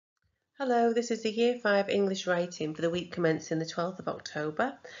Hello, this is the Year 5 English writing for the week commencing the 12th of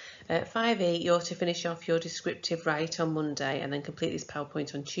October. 5E, you're to finish off your descriptive write on Monday and then complete this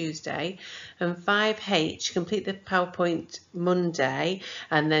PowerPoint on Tuesday. And 5H, complete the PowerPoint Monday,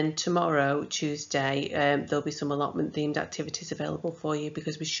 and then tomorrow, Tuesday, there'll be some allotment themed activities available for you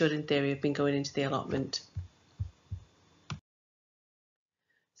because we should in theory have been going into the allotment.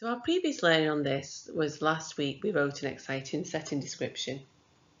 So our previous learning on this was last week we wrote an exciting setting description.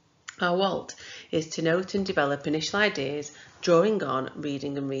 Our WALT is to note and develop initial ideas, drawing on,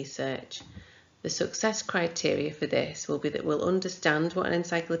 reading and research. The success criteria for this will be that we'll understand what an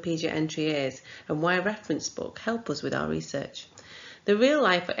encyclopedia entry is and why a reference book help us with our research. The real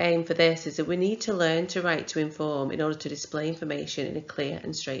life aim for this is that we need to learn to write to inform in order to display information in a clear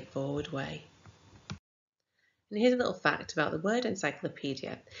and straightforward way. And here's a little fact about the word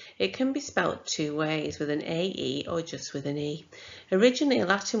encyclopedia. It can be spelt two ways, with an AE or just with an E. Originally a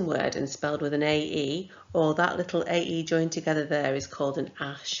Latin word and spelled with an AE, or that little AE joined together there is called an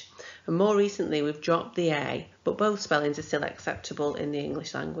ash. And more recently we've dropped the A, but both spellings are still acceptable in the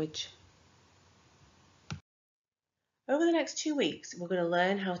English language. Over the next 2 weeks, we're going to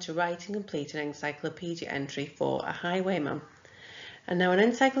learn how to write and complete an encyclopedia entry for a highwayman. And now an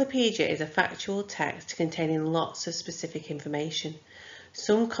encyclopedia is a factual text containing lots of specific information.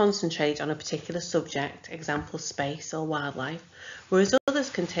 Some concentrate on a particular subject, example space or wildlife, whereas others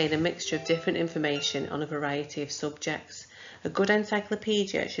contain a mixture of different information on a variety of subjects. A good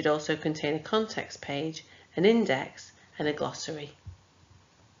encyclopedia should also contain a context page, an index and a glossary.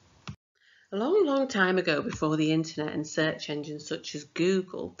 A long time ago, before the internet and search engines such as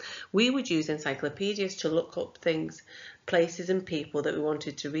Google, we would use encyclopedias to look up things, places and people that we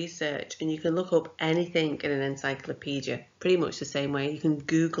wanted to research, and you can look up anything in an encyclopedia, pretty much the same way you can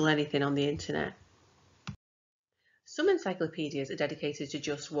Google anything on the internet. Some encyclopedias are dedicated to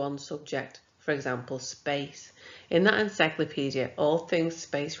just one subject, for example space. In that encyclopedia, all things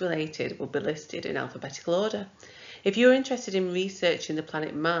space related will be listed in alphabetical order. If you're interested in researching the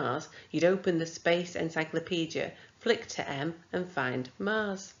planet Mars, you'd open the Space Encyclopedia, flick to M and find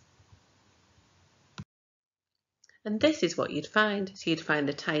Mars. And this is what you'd find. So you'd find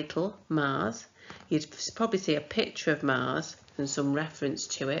the title, Mars. You'd probably see a picture of Mars and some reference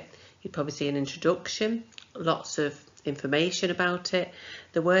to it. You'd probably see an introduction, lots of information about it.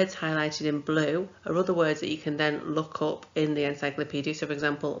 The words highlighted in blue are other words that you can then look up in the encyclopedia. So for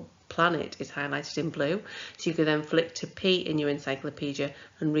example, planet is highlighted in blue, so you can then flick to P in your encyclopedia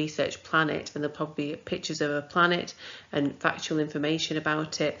and research planet, and there'll probably be pictures of a planet and factual information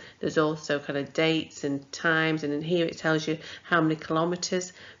about it. There's also kind of dates and times, and in here it tells you how many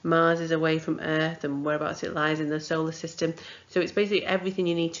kilometers Mars is away from Earth and whereabouts it lies in the solar system. So it's basically everything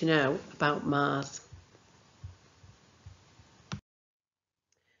you need to know about Mars.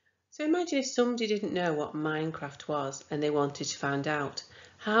 So imagine if somebody didn't know what Minecraft was and they wanted to find out.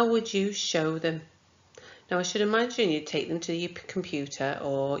 How would you show them? Now I should imagine you'd take them to your computer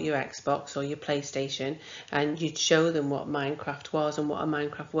or your Xbox or your PlayStation and you'd show them what Minecraft was and what a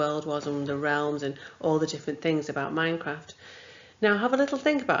Minecraft world was and the realms and all the different things about Minecraft. Now have a little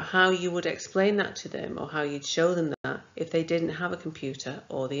think about how you would explain that to them or how you'd show them that if they didn't have a computer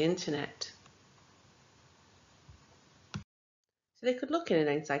or the internet. So they could look in an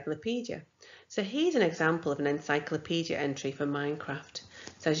encyclopedia. So here's an example of an encyclopedia entry for Minecraft.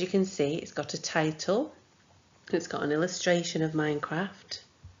 So as you can see, it's got a title, it's got an illustration of Minecraft,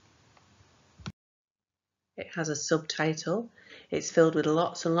 it has a subtitle, it's filled with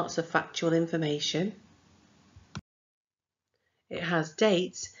lots and lots of factual information, it has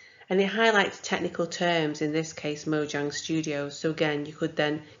dates, and it highlights technical terms, in this case Mojang Studios. So again, you could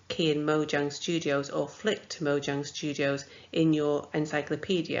then key in Mojang Studios or flick to Mojang Studios in your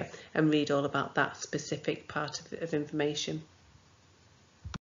encyclopedia and read all about that specific part of information.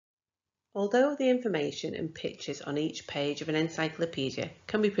 Although the information and pictures on each page of an encyclopedia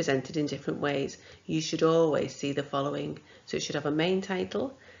can be presented in different ways, you should always see the following. So it should have a main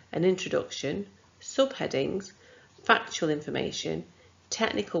title, an introduction, subheadings, factual information,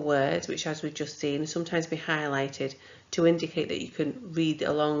 technical words, which as we've just seen sometimes be highlighted to indicate that you can read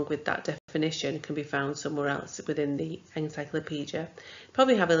along with that definition, can be found somewhere else within the encyclopedia.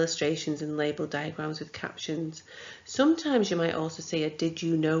 Probably have illustrations and label diagrams with captions. Sometimes you might also see a did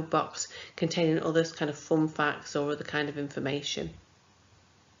you know box containing other kind of fun facts or other kind of information.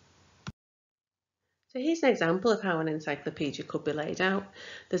 So here's an example of how an encyclopedia could be laid out.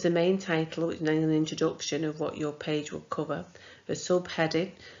 There's a main title, which is an introduction of what your page will cover, a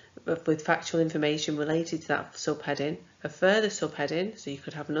subheading, with factual information related to that subheading, a further subheading, so you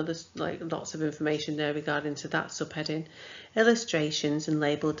could have another, like lots of information there regarding to that subheading, illustrations and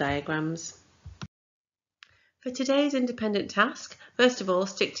label diagrams. For today's independent task, first of all,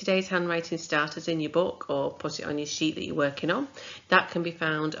 stick today's handwriting starters in your book or put it on your sheet that you're working on. That can be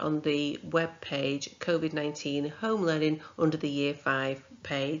found on the web page COVID-19 Home Learning under the Year 5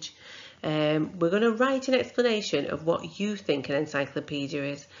 page. We're going to write an explanation of what you think an encyclopedia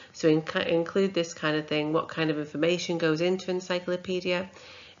is. So include this kind of thing. What kind of information goes into an encyclopedia?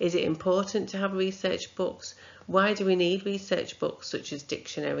 Is it important to have research books? Why do we need research books such as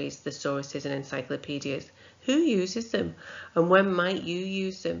dictionaries, thesauruses and encyclopedias? Who uses them? And when might you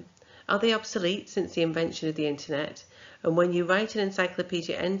use them? Are they obsolete since the invention of the internet? And when you write an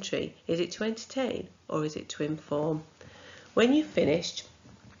encyclopedia entry, is it to entertain or is it to inform? When you've finished,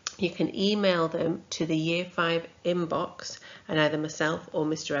 you can email them to the Year 5 inbox and either myself or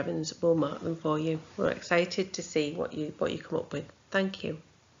Mr. Evans will mark them for you. We're excited to see what you come up with. Thank you.